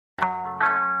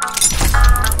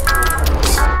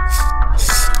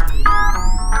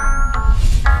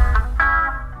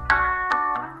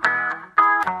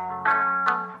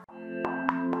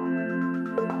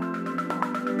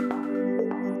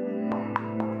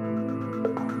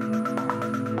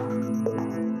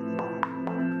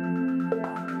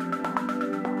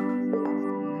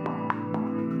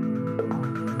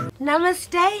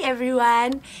Namaste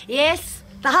everyone. Yes,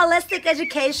 the Holistic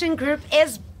Education Group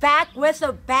is back with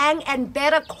a bang and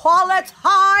better quality.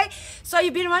 So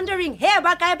you've been wondering, hey,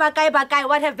 Bakai,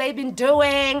 what have they been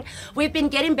doing? We've been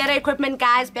getting better equipment,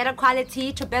 guys, better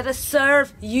quality to better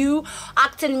serve you.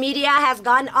 Educaton Media has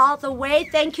gone all the way.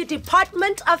 Thank you,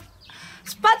 Department of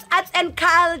Sports, Arts and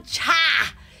Culture.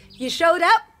 You showed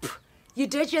up. You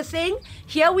did your thing.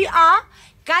 Here we are.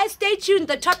 Guys, stay tuned.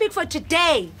 The topic for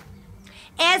today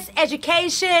is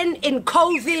education in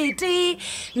COVID.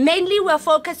 Mainly we're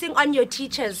focusing on your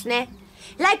teachers, ne?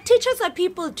 Like, teachers are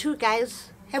people too, guys.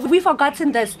 Have we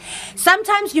forgotten this?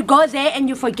 Sometimes you go there and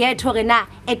you forget, Torina,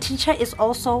 a teacher is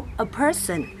also a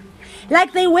person.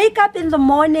 Like, they wake up in the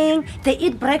morning, they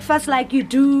eat breakfast like you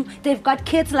do, they've got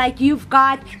kids like you've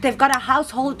got, they've got a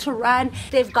household to run,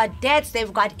 they've got debts,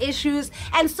 they've got issues,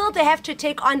 and still they have to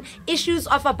take on issues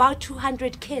of about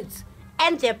 200 kids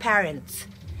and their parents.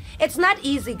 It's not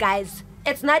easy, guys.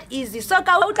 It's not easy. So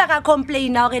ka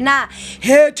complain now,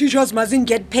 hey, teachers mustn't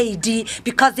get paid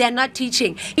because they are not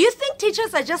teaching. You think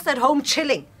teachers are just at home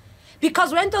chilling?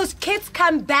 Because when those kids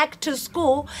come back to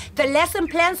school, the lesson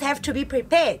plans have to be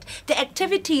prepared. The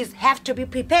activities have to be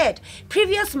prepared.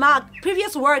 Previous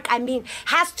work,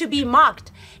 has to be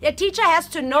marked. The teacher has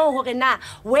to know,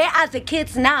 where are the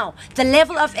kids now? The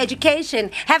level of education.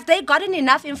 Have they gotten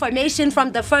enough information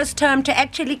from the first term to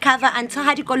actually cover until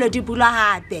hadikolo di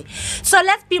bula hape? So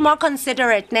let's be more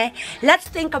considerate, ne? Let's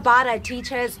think about our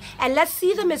teachers and let's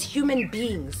see them as human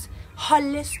beings.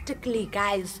 Holistically,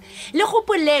 guys.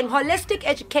 Holistic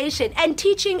education and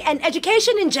teaching and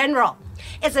education in general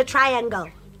is a triangle.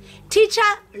 Teacher,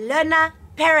 learner,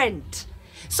 parent.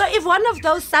 So if one of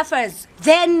those suffers,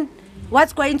 then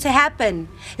what's going to happen?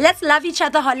 Let's love each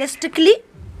other holistically.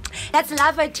 Let's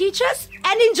love our teachers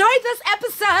and enjoy this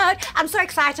episode. I'm so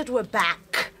excited we're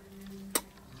back.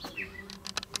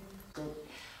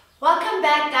 Welcome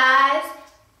back, guys.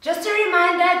 Just a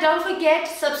reminder, don't forget,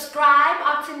 subscribe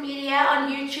Educaton Media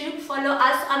on YouTube, follow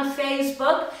us on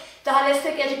Facebook, the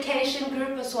Holistic Education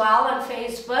Group as well on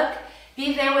Facebook.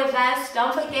 Be there with us,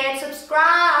 don't forget,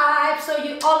 subscribe so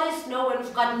you always know when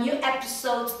we've got new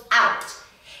episodes out.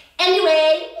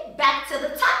 Anyway, back to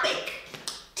the topic.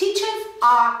 Teachers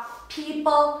are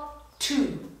people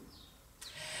too.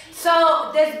 So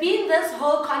there's been this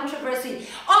whole controversy.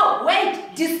 Oh,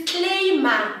 wait,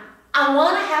 disclaimer. I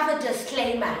want to have a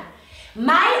disclaimer.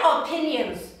 My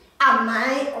opinions are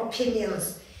my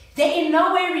opinions. They in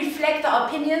no way reflect the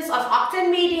opinions of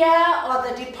Educaton Media or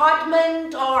the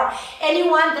department or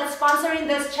anyone that's sponsoring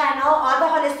this channel or the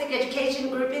Holistic Education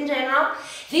Group in general.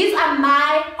 These are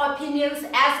my opinions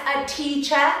as a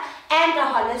teacher and a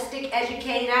holistic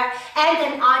educator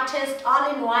and an artist,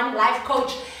 all in one, life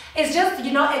coach. It's just, a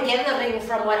gathering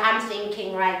from what I'm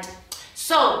thinking, right?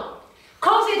 So,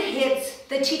 COVID hits,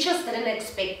 the teachers didn't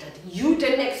expect it. You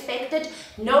didn't expect it,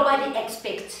 nobody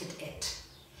expected it.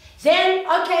 Then,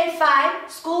 okay, fine,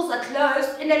 schools are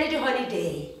closed in a little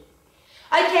holiday.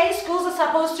 Okay, schools are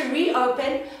supposed to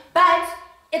reopen, but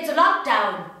it's a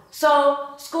lockdown,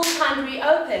 so schools can't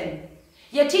reopen.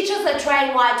 Your teachers are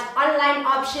trying what? Online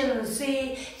options,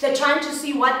 they're trying to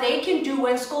see what they can do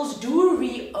when schools do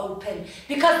reopen,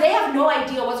 because they have no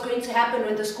idea what's going to happen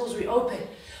when the schools reopen.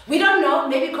 We don't know,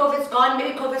 maybe COVID's gone,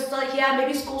 maybe COVID's still here,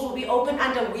 maybe schools will be open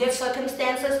under weird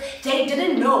circumstances. They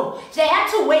didn't know. They had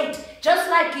to wait, just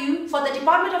like you, for the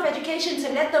Department of Education to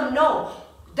let them know,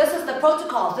 this is the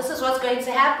protocol, this is what's going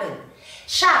to happen.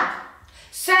 Sharp.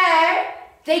 So,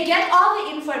 they get all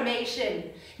the information.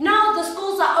 Now the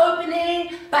schools are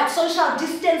opening, but social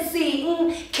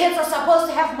distancing, kids are supposed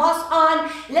to have masks on.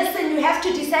 Listen, you have to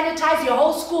desanitize your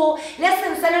whole school.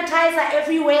 Listen, sanitizer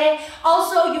everywhere.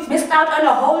 Also, you've missed out on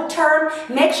a whole term.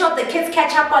 Make sure the kids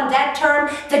catch up on that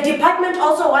term. The department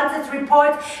also wants its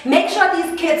reports. Make sure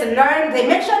these kids learn. They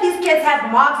make sure these kids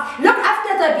have marks. Look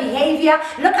after their behavior.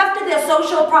 Look after their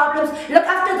social problems. Look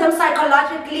after them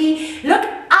psychologically. Look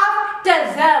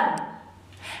after them.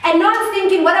 And no one's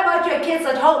thinking, what about your kids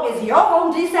at home? Is your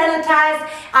home desanitized?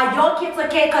 Are your kids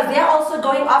okay? Because they're also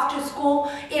going off to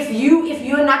school. If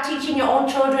you're not teaching your own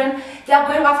children, they're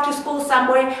going off to school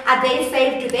somewhere. Are they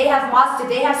safe? Do they have masks? Do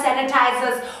they have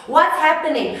sanitizers? What's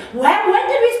happening? When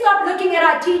did we stop looking at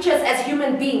our teachers as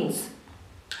human beings?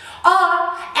 Or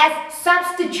as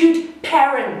substitute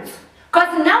parents?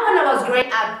 Because now when I was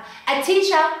growing up, a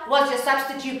teacher was your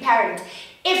substitute parent.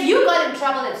 If you got in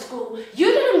trouble at school, you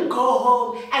didn't go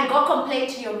home and go complain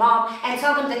to your mom and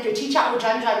tell them that your teacher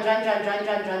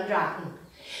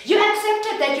You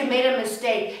accepted that you made a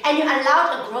mistake and you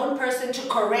allowed a grown person to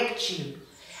correct you.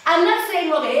 I'm not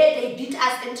saying, okay, they beat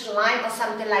us into line or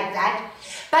something like that.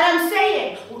 But I'm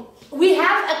saying we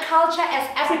have a culture as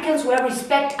Africans where we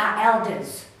respect our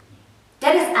elders.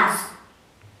 That is us.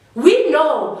 We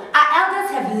know our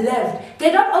elders have lived.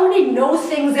 They don't only know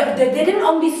things, they didn't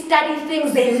only study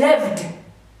things, they lived.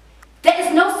 There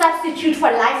is no substitute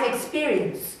for life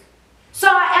experience. So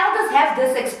our elders have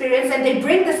this experience and they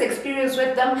bring this experience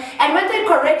with them, and when they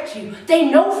correct you,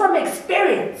 they know from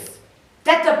experience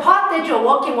that the path that you're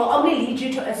walking will only lead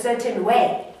you to a certain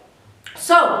way.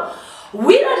 So,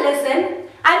 we don't listen.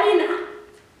 I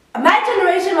mean, my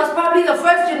generation was probably the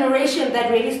first generation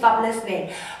that really stopped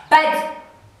listening. But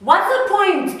what's the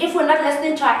point if we're not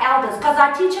listening to our elders? Because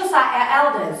our teachers are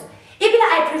our elders. Even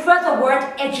I prefer the word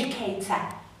educator,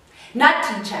 not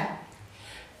teacher.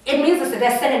 It means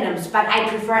they're synonyms, but I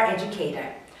prefer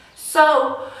educator.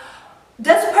 So,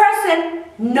 this person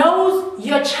knows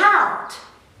your child.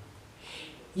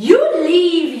 You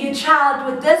leave your child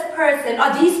with this person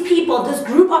or these people, this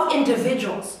group of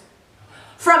individuals,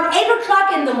 from 8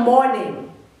 o'clock in the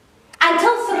morning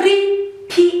until 3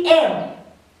 p.m.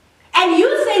 And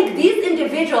you think these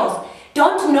individuals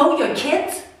don't know your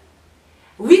kids?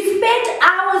 We spend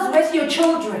hours with your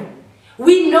children.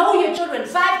 We know your children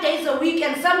 5 days a week,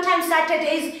 and sometimes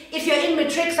Saturdays, if you're in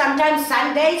matric, sometimes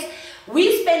Sundays.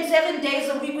 We spend 7 days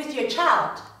a week with your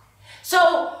child.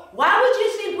 So why would you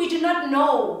think we do not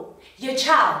know your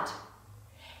child?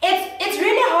 It's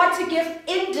really hard to give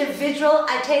individual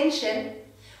attention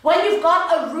when you've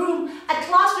got a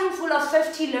classroom full of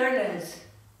 50 learners.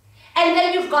 And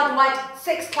then you've got, what,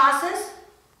 6 classes?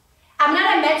 I'm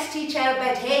not a maths teacher,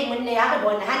 but hey,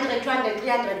 100, 200,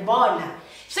 300,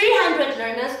 300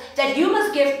 learners that you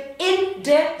must give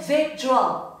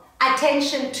individual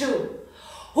attention to,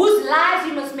 whose lives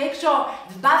you must make sure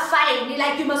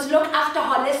like you must look after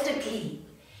holistically.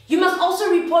 You must also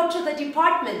report to the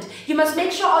department. You must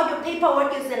make sure all your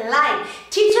paperwork is in line.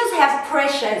 Teachers have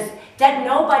pressures that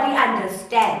nobody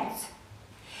understands.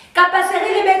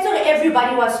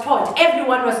 Everybody was taught,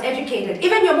 everyone was educated.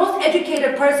 Even your most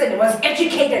educated person was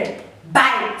educated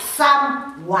by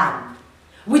someone.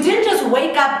 We didn't just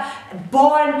wake up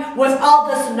born with all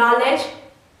this knowledge.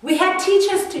 We had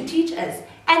teachers to teach us.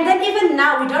 And then even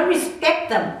now, we don't respect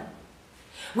them.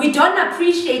 We don't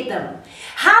appreciate them.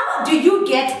 How do you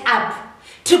get up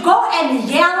to go and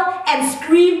yell and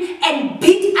scream and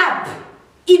beat up?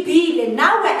 Ibile,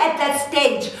 now we're at that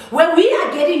stage where we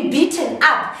are getting beaten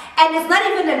up, and it's not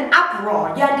even an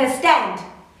uproar, you understand?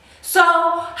 So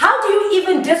how do you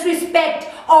even disrespect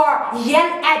or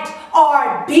yell at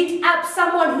or beat up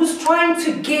someone who's trying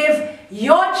to give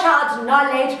your child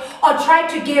knowledge or try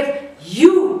to give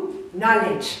you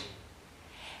knowledge?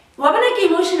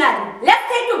 Emotional. Let's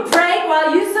take a break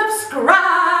while you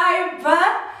subscribe.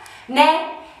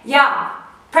 Yeah,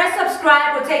 press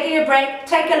subscribe. We're taking a break.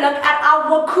 Take a look at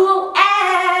our cool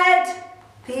ad.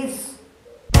 Peace.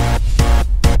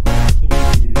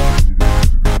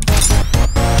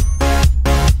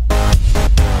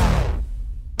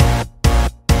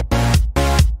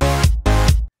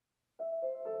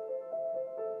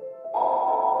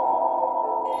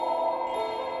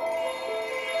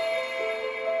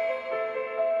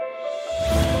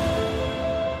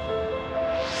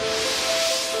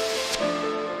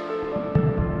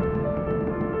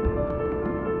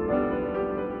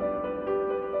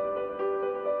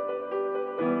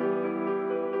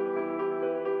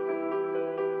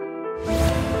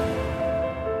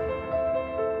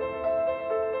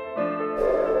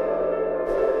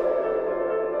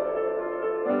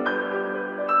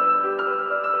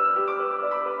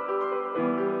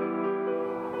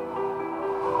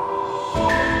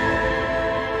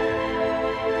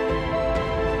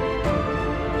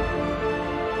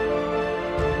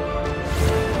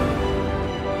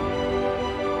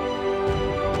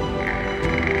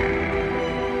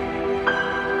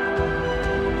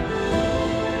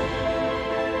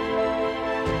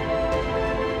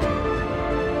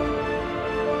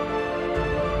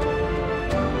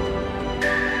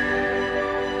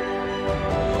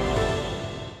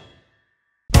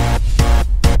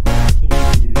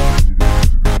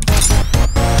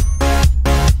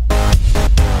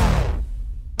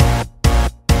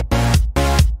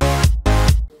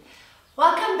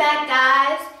 Welcome back,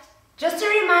 guys. Just a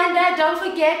reminder, don't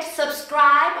forget to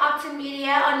subscribe Educaton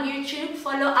Media on YouTube.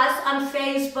 Follow us on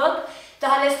Facebook, the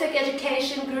Holistic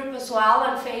Education Group as well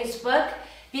on Facebook.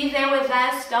 Be there with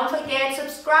us. Don't forget,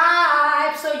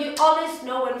 subscribe so you always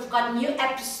know when we've got new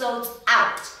episodes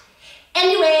out.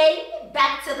 Anyway,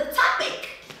 back to the topic.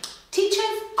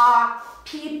 Teachers are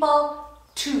people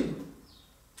 2.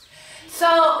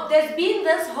 So there's been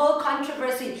this whole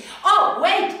controversy. Oh,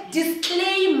 wait,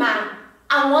 disclaimer.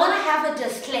 I want to have a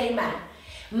disclaimer.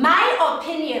 My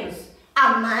opinions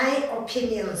are my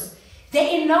opinions.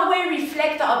 They in no way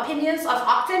reflect the opinions of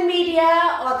Octon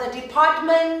Media or the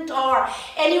department or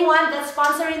anyone that's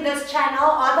sponsoring this channel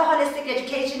or the Holistic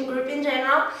Education Group in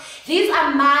general. These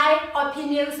are my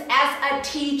opinions as a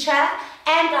teacher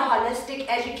and a holistic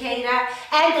educator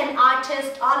and an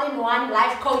artist, all-in-one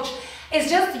life coach. It's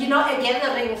just, you know, a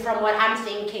gathering from what I'm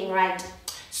thinking, right?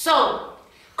 So,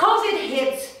 COVID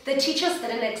hits. The teachers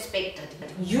didn't expect it.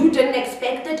 You didn't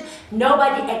expect it.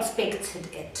 Nobody expected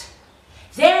it.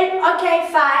 Then, okay,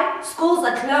 fine, schools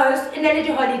are closed in a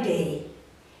little holiday.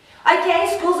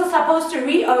 Okay, schools are supposed to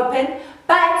reopen,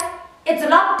 but it's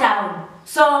lockdown,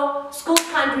 so schools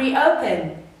can't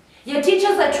reopen. Your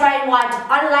teachers are trying what?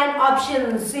 Online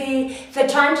options, they're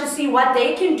trying to see what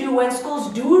they can do when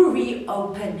schools do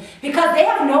reopen, because they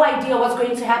have no idea what's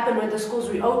going to happen when the schools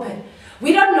reopen.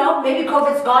 We don't know, maybe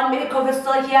COVID's gone, maybe COVID's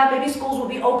still here, maybe schools will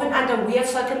be open under weird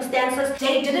circumstances.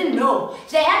 They didn't know.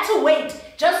 They had to wait,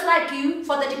 just like you,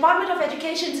 for the Department of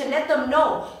Education to let them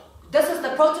know, this is the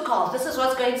protocol, this is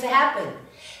what's going to happen.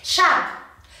 Sharp.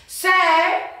 So,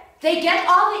 they get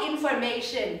all the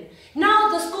information. Now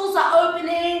the schools are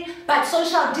opening, but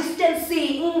social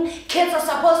distancing, kids are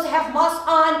supposed to have masks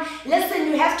on. Listen,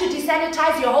 you have to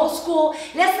desanitize your whole school.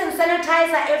 Listen,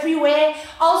 sanitizer everywhere.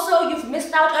 Also, you've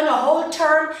missed out on a whole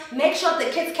term. Make sure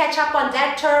the kids catch up on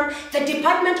that term. The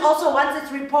department also wants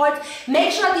its reports.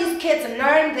 Make sure these kids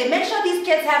learn. They make sure these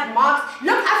kids have marks.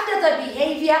 Look after their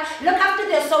behavior. Look after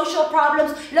their social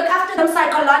problems. Look after them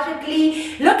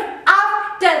psychologically. Look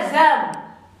after them.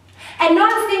 And no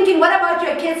one's thinking, what about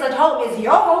your kids at home? Is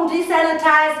your home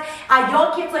desanitized? Are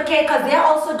your kids okay? Because they're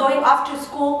also going off to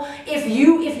school. If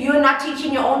you're not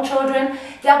teaching your own children,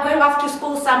 they're going off to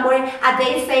school somewhere. Are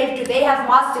they safe? Do they have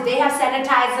masks? Do they have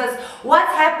sanitizers?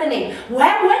 What's happening?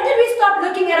 When did we stop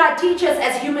looking at our teachers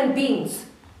as human beings?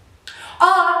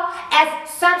 Or as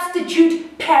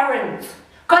substitute parents?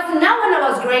 Because now when I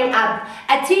was growing up,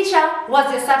 a teacher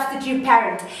was a substitute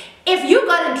parent. If you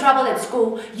got in trouble at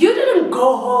school, you didn't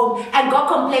go home and go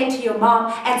complain to your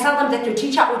mom and tell them that your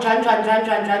teacher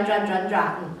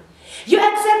You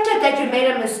accepted that you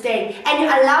made a mistake and you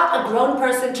allowed a grown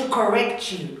person to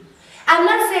correct you. I'm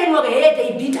not saying, well, hey,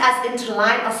 they beat us into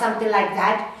line or something like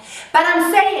that. But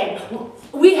I'm saying,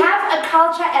 we have a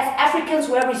culture as Africans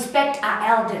where we respect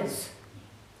our elders.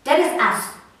 That is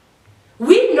us.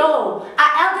 We know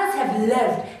our elders have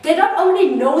lived. They don't only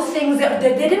know things,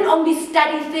 they didn't only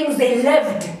study things, they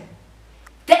lived.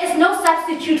 There is no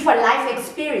substitute for life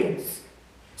experience.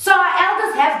 So our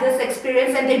elders have this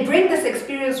experience and they bring this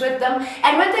experience with them,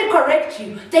 and when they correct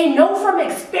you, they know from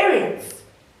experience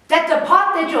that the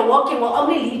path that you're walking will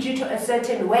only lead you to a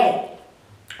certain way.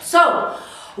 So,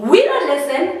 we don't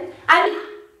listen. I mean,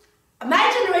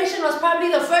 my generation was probably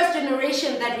the first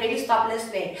generation that really stopped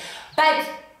listening. But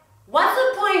what's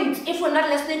the point if we're not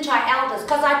listening to our elders?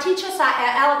 Because our teachers are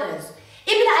our elders.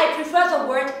 Even I prefer the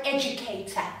word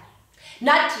educator,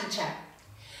 not teacher.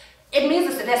 It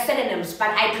means they're synonyms,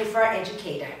 but I prefer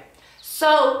educator.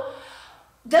 So,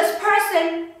 this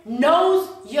person knows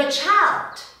your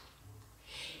child.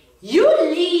 You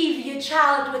leave your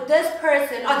child with this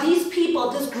person or these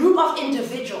people, this group of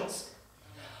individuals,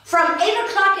 from 8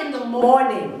 o'clock in the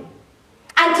morning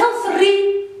until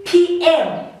 3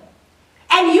 p.m.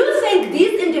 And you think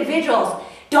these individuals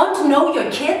don't know your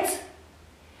kids?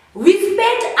 We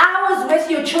spend hours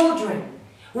with your children.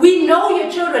 We know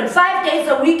your children 5 days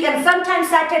a week and sometimes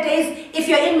Saturdays, if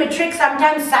you're in matric,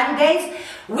 sometimes Sundays.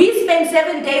 We spend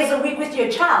 7 days a week with your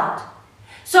child.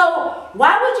 So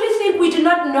why would you think we do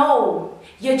not know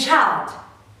your child?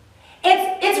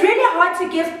 It's really hard to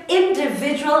give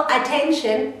individual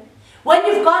attention when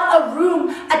you've got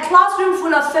a classroom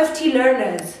full of 50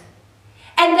 learners.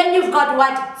 And then you've got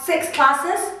what, 6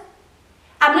 classes?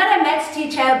 I'm not a maths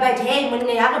teacher, but hey, 100,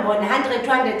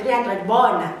 200,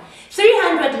 300,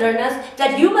 300 learners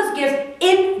that you must give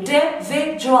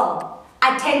individual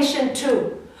attention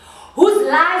to, whose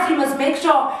lives you must make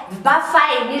sure,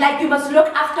 like you must look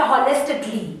after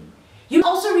holistically. You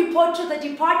also report to the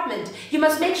department. You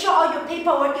must make sure all your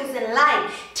paperwork is in line.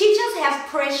 Teachers have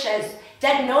pressures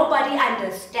that nobody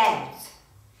understands.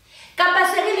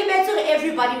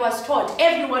 Everybody was taught,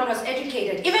 everyone was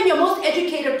educated. Even your most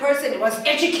educated person was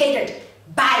educated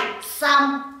by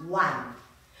someone.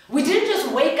 We didn't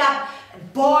just wake up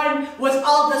born with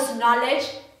all this knowledge.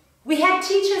 We had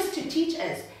teachers to teach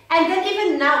us. And then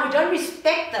even now, we don't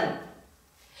respect them.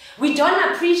 We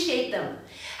don't appreciate them.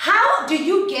 How do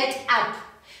you get up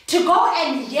to go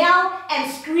and yell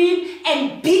and scream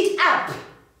and beat up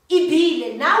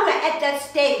ibile. Now we're at that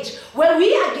stage where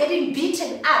we are getting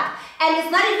beaten up and it's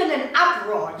not even an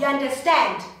uproar, you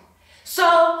understand? So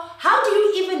how do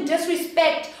you even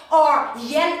disrespect or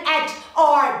yell at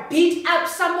or beat up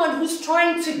someone who's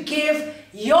trying to give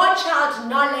your child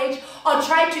knowledge or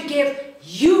try to give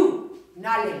you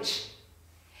knowledge?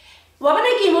 We're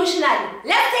gonna get emotional.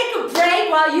 Let's take a break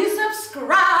while you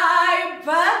subscribe.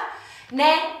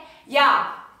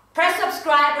 Yeah, press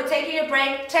subscribe. We're taking a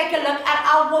break. Take a look at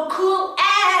our cool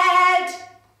ad.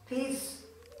 Peace.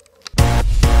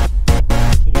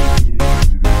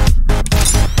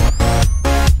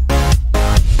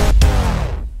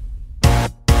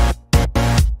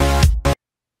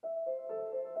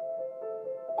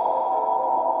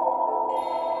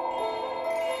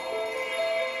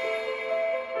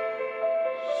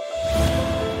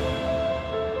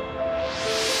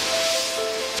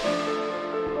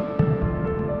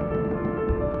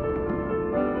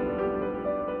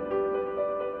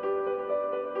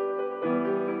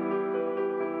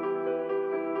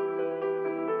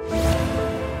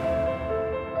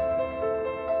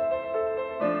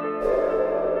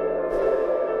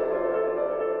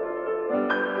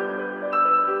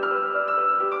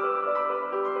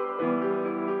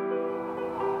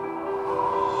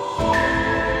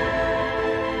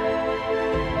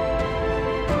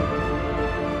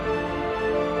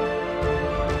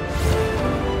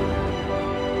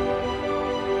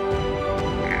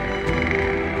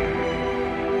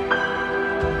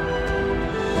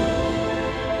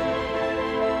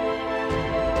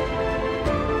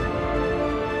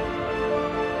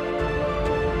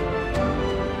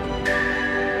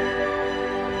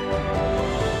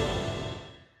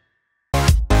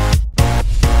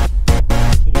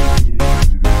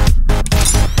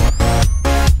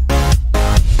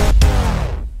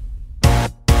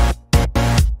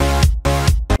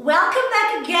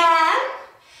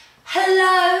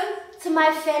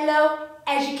 My fellow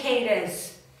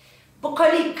educators,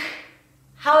 Bukolik,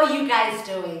 how are you guys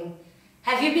doing?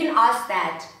 Have you been asked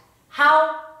that?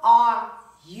 How are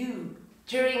you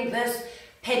during this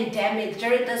pandemic,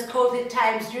 during this COVID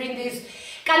times, during these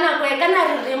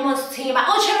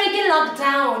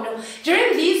lockdown?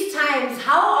 During these times,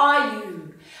 how are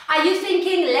you? Are you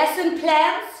thinking lesson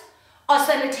plans or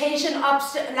sanitizing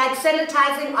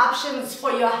options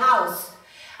for your house?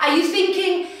 Are you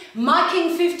thinking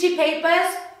marking 50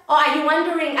 papers? Or are you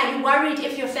wondering, are you worried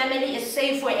if your family is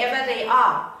safe wherever they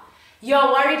are?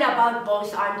 You're worried about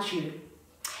both, aren't you?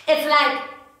 It's like,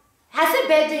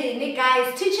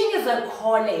 guys, teaching is a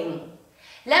calling.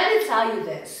 Let me tell you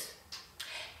this.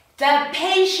 The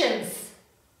patience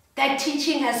that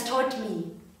teaching has taught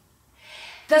me,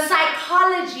 the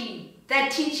psychology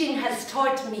that teaching has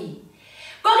taught me,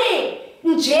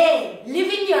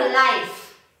 living your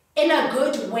life in a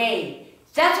good way.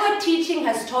 That's what teaching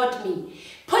has taught me.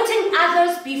 Putting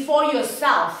others before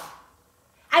yourself.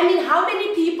 I mean, how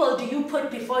many people do you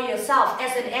put before yourself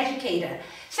as an educator?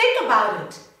 Think about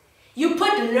it. You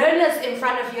put learners in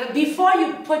front of you. Before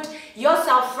you put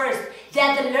yourself first, there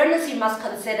are the learners you must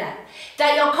consider. There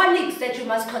are your colleagues that you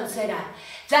must consider.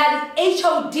 There are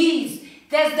HODs.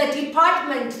 There's the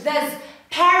department. There's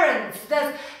parents.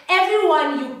 There's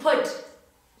everyone you put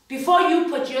before you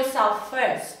put yourself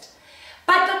first.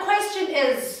 But the question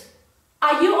is,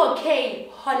 are you okay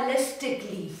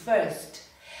holistically first?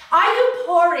 Are you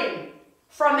pouring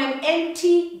from an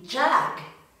empty jug?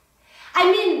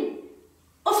 I mean,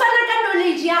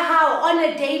 knowledge how on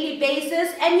a daily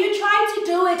basis, and you try to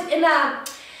do it in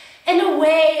a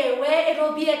way where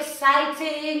it'll be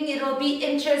exciting, it'll be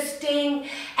interesting,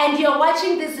 and you're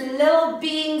watching these little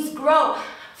beings grow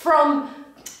from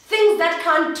things that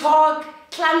can't talk,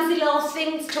 clumsy little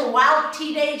things, to wild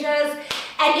teenagers.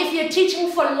 And if you're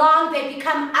teaching for long, they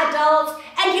become adults,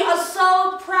 and you are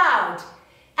so proud.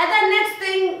 And then next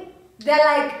thing, they're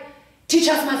like,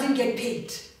 teachers mustn't get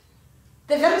paid.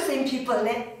 The very same people,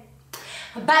 eh?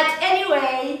 But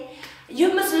anyway,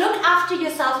 you must look after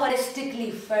yourself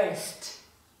holistically first.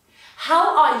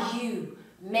 How are you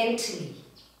mentally?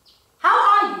 How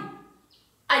are you?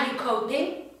 Are you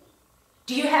coping?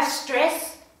 Do you have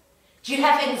stress? Do you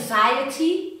have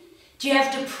anxiety? Do you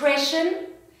have depression?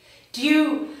 Do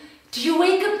you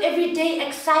wake up every day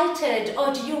excited,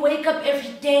 or do you wake up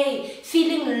every day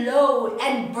feeling low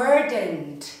and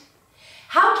burdened?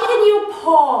 How can you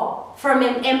pour from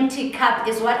an empty cup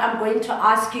is what I'm going to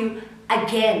ask you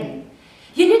again.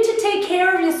 You need to take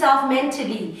care of yourself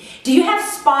mentally. Do you have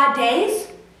spa days?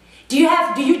 Do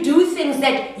you do things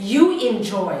that you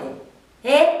enjoy?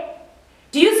 Eh?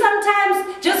 Do you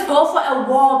sometimes just go for a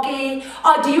walk,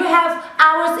 or do you have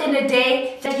hours in a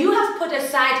day that you have put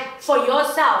aside for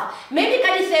yourself? Maybe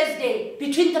Kali Thursday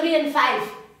between 3 and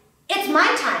 5. It's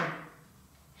my time.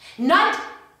 Not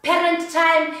parent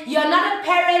time. You're not a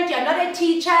parent, you're not a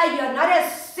teacher, you're not a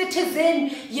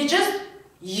citizen. You're just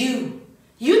you.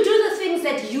 You do the things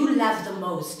that you love the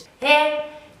most. Hey,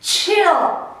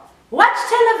 chill. Watch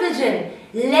television.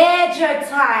 Leisure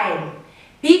time.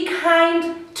 Be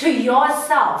kind to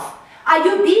yourself. Are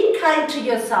you being kind to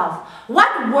yourself?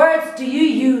 What words do you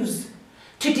use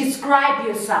to describe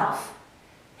yourself?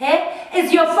 Hey?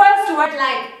 Is your first word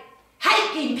like,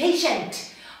 "Hey,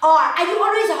 impatient"? Or are you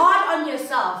always hard on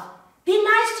yourself? Be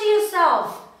nice to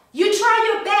yourself. You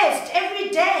try your best every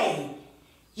day.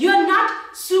 You're not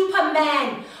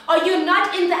Superman, or you're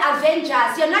not in the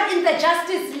Avengers, you're not in the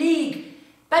Justice League,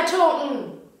 but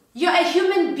you're a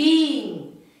human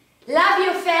being. Love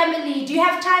your family. Do you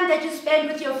have time that you spend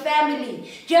with your family?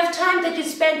 Do you have time that you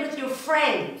spend with your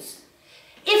friends?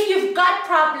 If you've got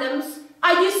problems,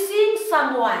 are you seeing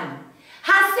someone?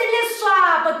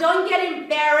 But don't get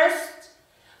embarrassed.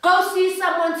 Go see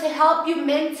someone to help you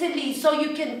mentally so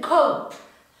you can cope.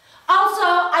 Also,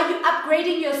 are you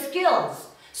upgrading your skills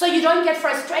so you don't get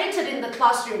frustrated in the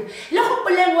classroom?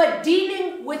 We're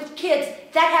dealing with kids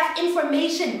that have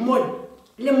information,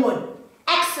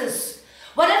 access.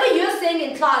 Whatever you're saying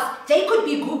in class, they could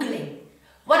be Googling.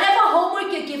 Whatever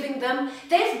homework you're giving them,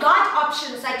 they've got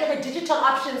options, like digital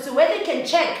options, so where they can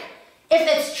check if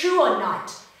it's true or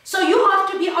not. So you have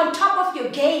to be on top of your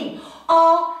game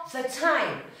all the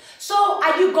time. So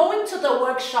are you going to the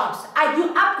workshops? Are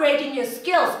you upgrading your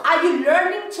skills? Are you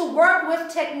learning to work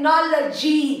with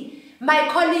technology? My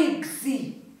colleagues,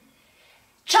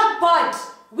 chalkboard.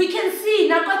 We can see,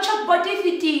 nako chalkboard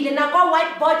ifitile, nako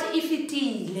whiteboard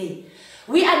ifitile.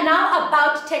 We are now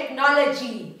about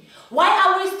technology. Why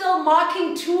are we still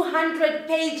marking 200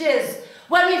 pages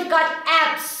when we've got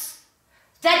apps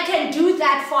that can do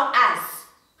that for us?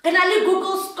 Kanali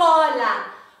Google Scholar,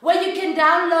 where you can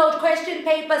download question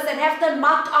papers and have them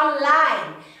marked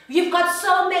online. You've got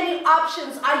so many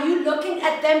options. Are you looking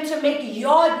at them to make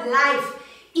your life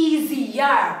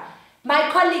easier? My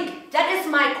colleague, that is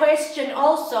my question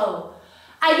also.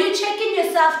 Are you checking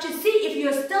yourself to see if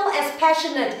you're still as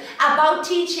passionate about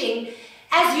teaching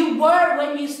as you were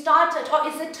when you started, or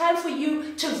is it time for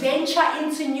you to venture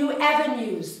into new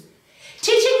avenues?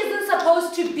 Teaching isn't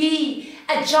supposed to be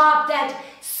a job that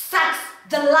sucks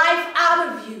the life out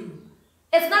of you.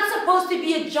 It's not supposed to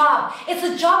be a job. It's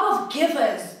a job of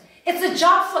givers. It's a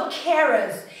job for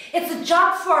carers. It's a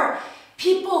job for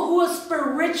people who are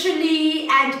spiritually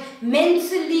and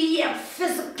mentally and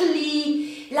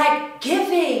physically like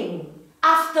giving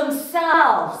of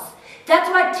themselves. That's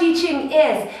what teaching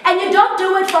is. And you don't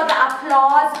do it for the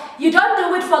applause. You don't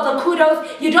do it for the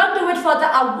kudos. You don't do it for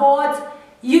the awards.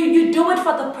 You do it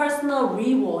for the personal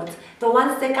rewards. The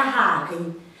ones that are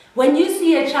happy. When you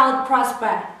see a child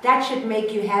prosper, that should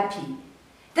make you happy.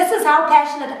 This is how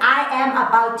passionate I am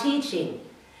about teaching.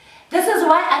 This is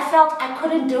why I felt I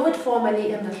couldn't do it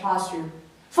formally in the classroom.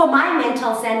 For my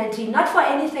mental sanity, not for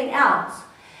anything else.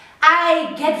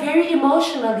 I get very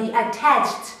emotionally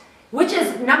attached, which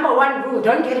is number one rule,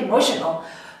 don't get emotional.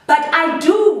 But I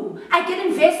do. I get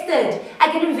invested.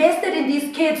 I get invested in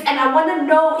these kids and I want to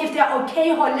know if they're okay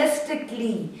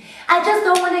holistically. I just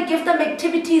don't want to give them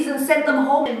activities and send them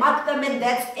home and mark them and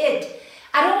that's it.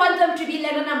 I don't want them to be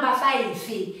learner number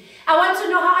 5. I want to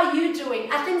know, how are you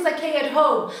doing? Are things okay at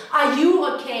home? Are you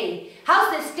okay?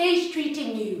 How's the stage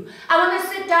treating you? I want to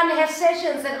sit down and have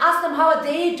sessions and ask them how are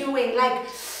they doing, like,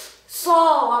 so,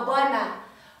 Abona.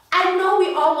 I know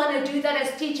we all want to do that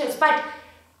as teachers, but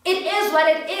it is what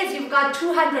it is. You've got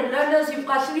 200 learners, you've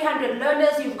got 300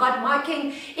 learners, you've got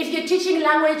marking. If you're teaching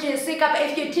languages,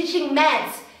 if you're teaching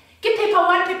maths, give paper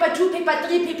 1, paper 2, paper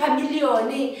 3, paper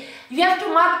million. You have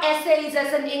to mark essays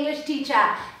as an English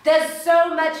teacher. There's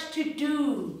so much to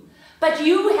do. But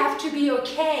you have to be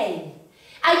okay.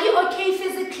 Are you okay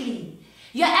physically?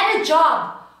 You're at a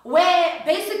job where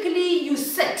basically you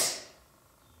sit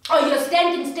or you're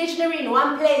standing stationary in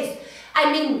one place.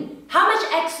 I mean, how much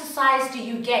exercise do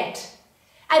you get?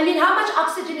 I mean, how much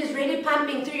oxygen is really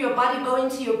pumping through your body, going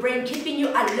to your brain, keeping you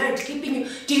alert, keeping you...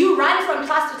 Do you run from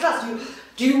class to class?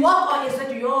 Do you walk, or is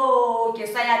it yo,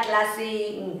 kesaya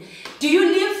classing? Do you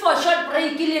live for a short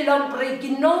break, a long break?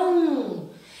 No.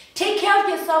 Take care of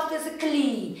yourself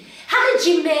physically. How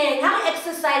gymming, how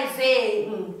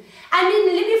exercising. I mean,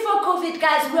 living before COVID,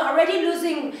 guys, we're already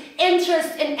losing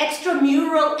interest in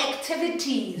extramural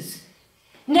activities.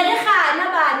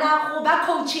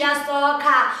 Coach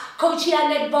soccer, coach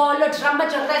netball, drama,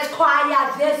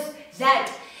 choir, this.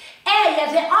 that,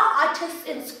 yeah, there are artists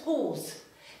in schools.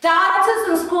 There are artists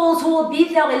in schools who will be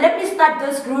there, let me start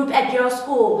this group at your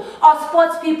school. Or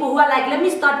sports people who are like, let me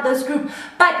start this group.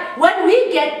 But when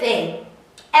we get there,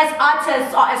 as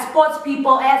artists or as sports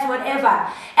people, as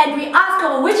whatever, and we ask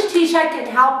them, which teacher can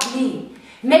help me?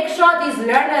 Make sure these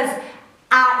learners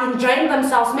are enjoying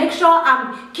themselves. Make sure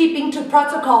I'm keeping to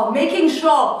protocol. Making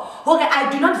sure, okay, I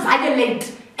do not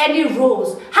violate any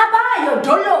rules. Habayo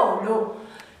dolo no.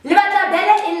 I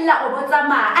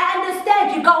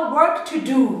understand you got work to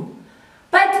do.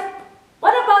 But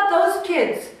what about those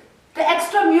kids? The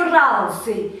extramurals.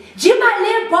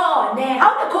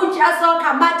 How the coach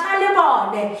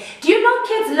do you know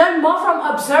kids learn more from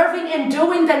observing and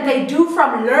doing than they do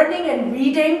from learning and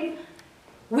reading?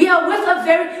 We have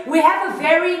a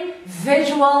very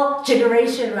visual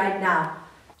generation right now.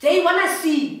 They want to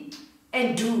see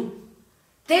and do.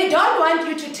 They don't want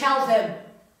you to tell them.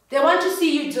 They want to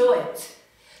see you do it.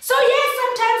 So yes,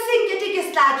 sometimes they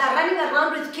get running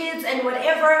around with kids and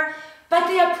whatever, but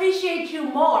they appreciate you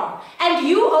more. And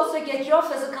you also get your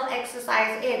physical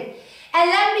exercise in. And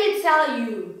let me tell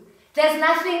you, there's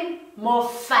nothing more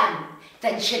fun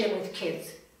than chilling with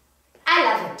kids. I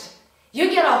love it. You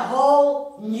get a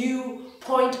whole new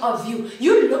point of view.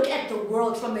 You look at the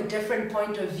world from a different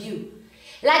point of view.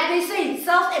 Like they say,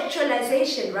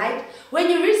 self-actualization, right? When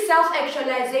you reach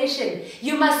self-actualization,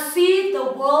 you must see the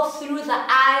world through the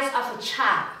eyes of a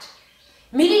child.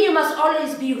 Meaning you must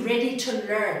always be ready to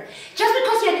learn. Just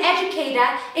because you're an educator,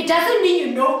 it doesn't mean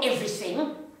you know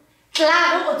everything.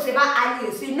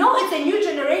 No, it's a new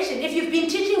generation. If you've been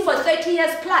teaching for 30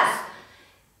 years plus,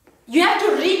 you have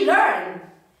to relearn.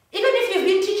 Even if you've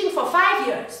been teaching for 5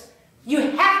 years, you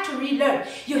have to relearn.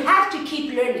 You have to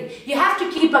keep learning. You have to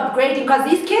keep upgrading because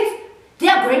these kids, they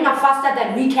are growing up faster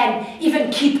than we can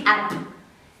even keep up.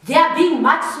 They are being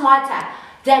much smarter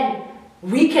than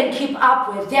we can keep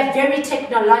up with. They are very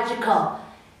technological.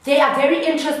 They are very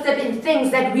interested in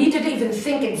things that we didn't even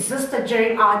think existed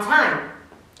during our time.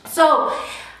 So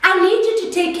I need you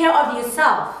to take care of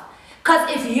yourself because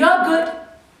if you're good,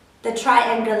 the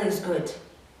triangle is good.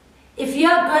 If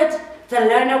you're good, the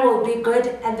learner will be good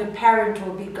and the parent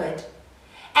will be good.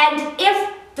 And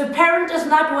if the parent is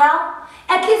not well,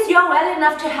 at least you're well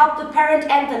enough to help the parent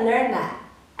and the learner.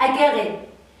 I get it.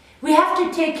 We have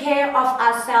to take care of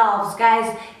ourselves,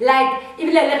 guys. Like,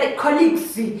 even like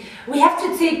colleagues, we have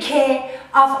to take care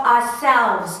of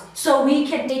ourselves so we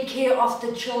can take care of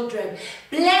the children.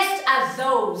 Blessed are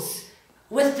those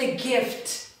with the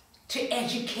gift to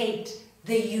educate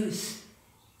the youth.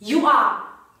 You are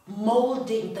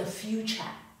molding the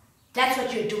future. That's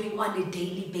what you're doing on a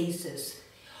daily basis.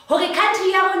 From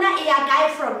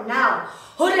now,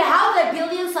 how the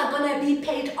billions are going to be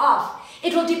paid off,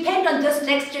 it will depend on this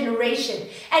next generation.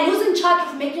 And who's in charge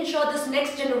of making sure this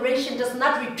next generation does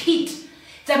not repeat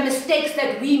the mistakes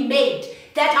that we made,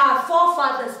 that our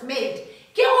forefathers made.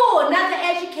 Not the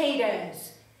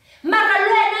educators.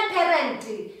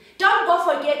 Don't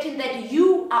go forgetting that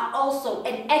you are also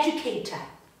an educator.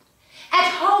 At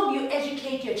home, you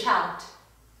educate your child.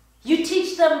 You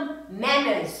teach them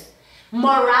manners,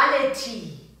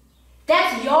 morality.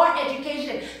 That's your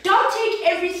education. Don't take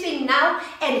everything now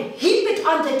and heap it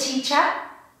on the teacher.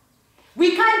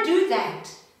 We can't do that.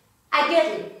 I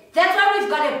get it. That's why we've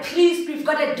got a priest, we've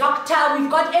got a doctor, we've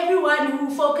got everyone who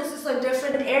focuses on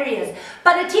different areas.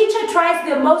 But a teacher tries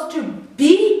their most to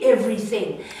be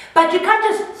everything. But you can't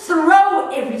just throw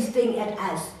everything at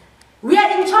us. We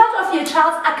are in charge of your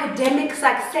child's academic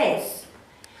success.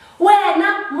 When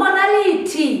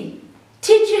morality.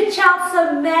 Teach your child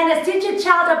some manners. Teach your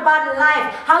child about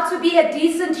life. How to be a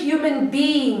decent human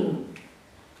being.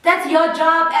 That's your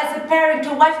job as a parent,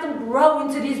 to watch them grow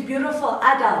into these beautiful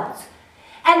adults.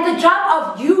 And the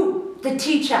job of you, the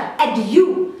teacher, and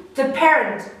you, the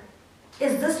parent,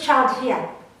 is this child here.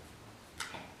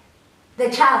 The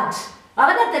child.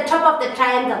 At the top of the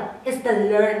triangle is the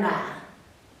learner.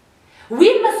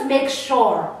 We must make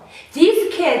sure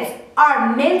these kids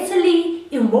are mentally,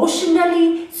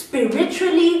 emotionally,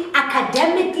 spiritually,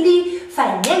 academically,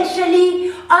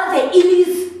 financially, all the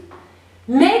E's.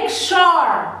 Make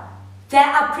sure they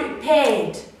are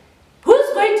prepared.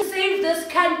 Who's going to save this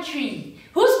country?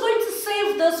 Who's going to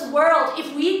save this world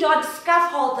if we don't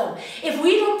scaffold them, if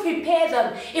we don't prepare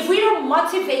them, if we don't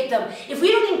motivate them, if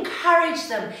we don't encourage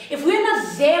them, if we're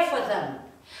not there for them?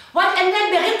 What? And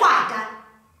then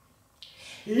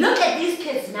look at these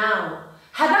kids now.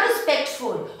 How are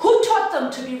respectful? Who taught them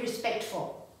to be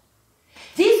respectful?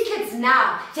 These kids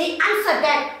now, they answer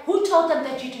back. Who told them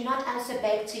that you do not answer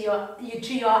back to your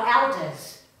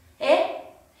elders? Eh?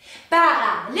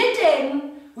 Bara, listen.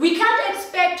 we can't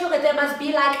expect that they must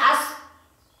be like us.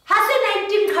 Has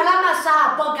 19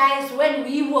 Kalamasa, guys, when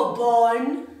we were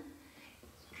born.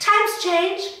 Times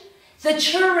change, the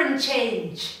children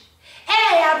change.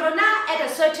 At a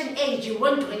certain age, you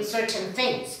weren't doing certain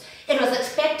things. It was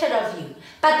expected of you.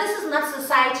 But this is not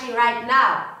society right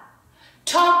now.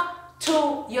 Talk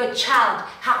to your child.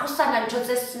 Hakusana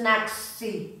ntoze snacks.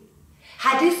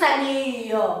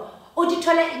 Hadisaniyo.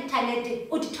 Uditola internet,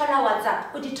 uditola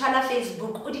WhatsApp, uditola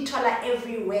Facebook, uditola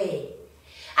everywhere.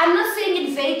 I'm not saying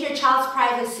invade your child's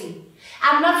privacy.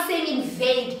 I'm not saying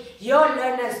invade your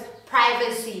learner's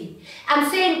privacy. I'm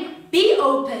saying be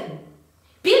open.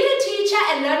 Be the teacher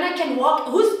and learner can walk.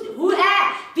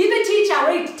 Be the teacher,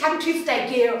 wait, tongue twister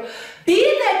here. Be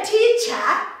the teacher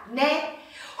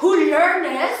who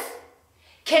learners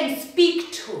can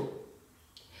speak to.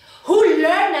 Who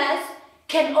learners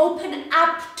can open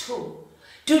up to.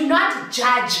 Do not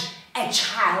judge a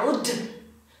child.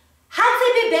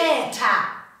 Hatse be better.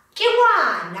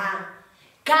 Kiwana.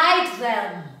 Guide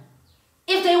them.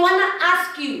 If they want to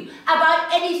ask you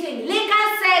about anything,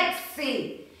 lika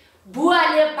sexy.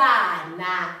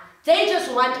 They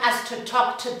just want us to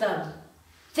talk to them.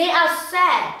 They are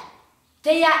sad.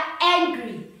 They are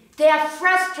angry. They are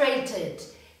frustrated.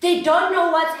 They don't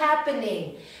know what's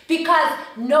happening because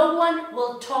no one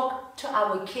will talk to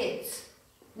our kids.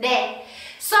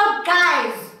 So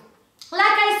guys,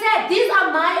 like I said, these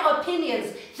are my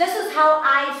opinions. This is how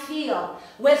I feel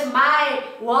with my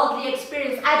worldly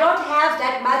experience. I don't have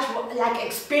that much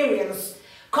experience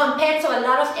compared to a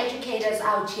lot of educators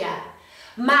out here.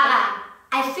 Mara,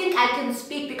 I think I can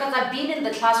speak because I've been in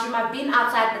the classroom, I've been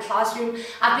outside the classroom,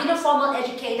 I've been a formal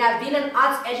educator, I've been an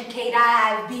arts educator,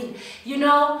 I've been,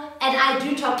 and I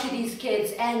do talk to these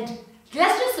kids, and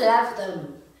let's just love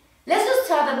them. Let's just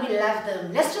tell them we love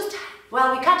them.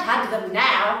 Well, we can't hug them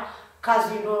now, because,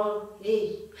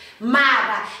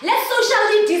 Mara, let's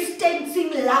socially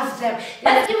distancing love them.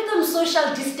 Let's give them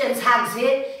social distance hugs,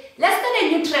 Let's start a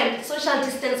new trend, social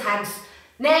distance hugs.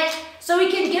 So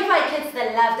we can give our kids the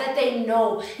love that they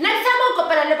know. Next time you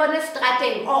or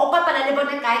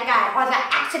they're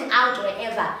acting out or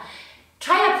whatever,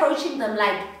 try approaching them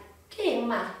like, "Hey,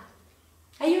 ma,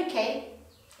 are you okay?"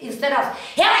 Instead of,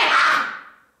 "Here we are!"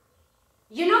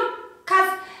 Because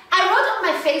I wrote on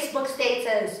my Facebook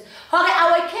status, okay,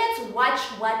 our kids watch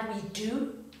what we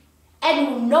do,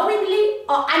 and knowingly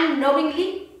or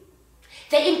unknowingly,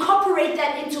 they incorporate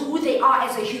that into who they are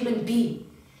as a human being.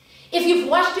 If you've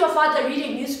watched your father read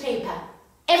a newspaper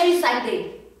every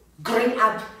Sunday growing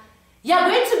up, you're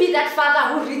going to be that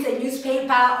father who reads a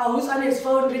newspaper or who's on his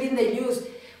phone reading the news.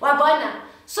 Wabona.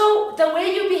 So the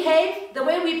way you behave, the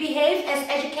way we behave as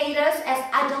educators, as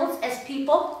adults, as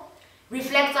people,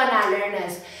 reflects on our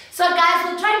learners. So guys,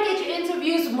 we'll try and get you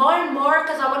interviews more and more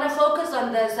because I want to focus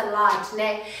on this a lot.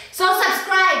 So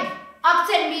subscribe,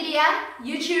 Educaton Media,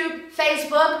 YouTube,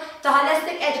 Facebook, the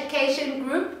Holistic Education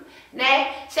Group.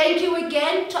 Thank you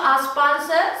again to our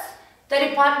sponsors, the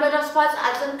Department of Sports,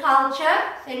 Arts and Culture.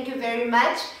 Thank you very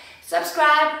much.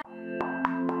 Subscribe.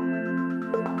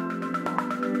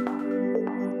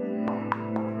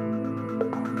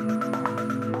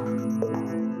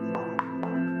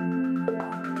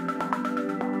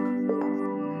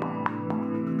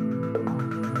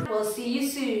 We'll see you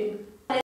soon.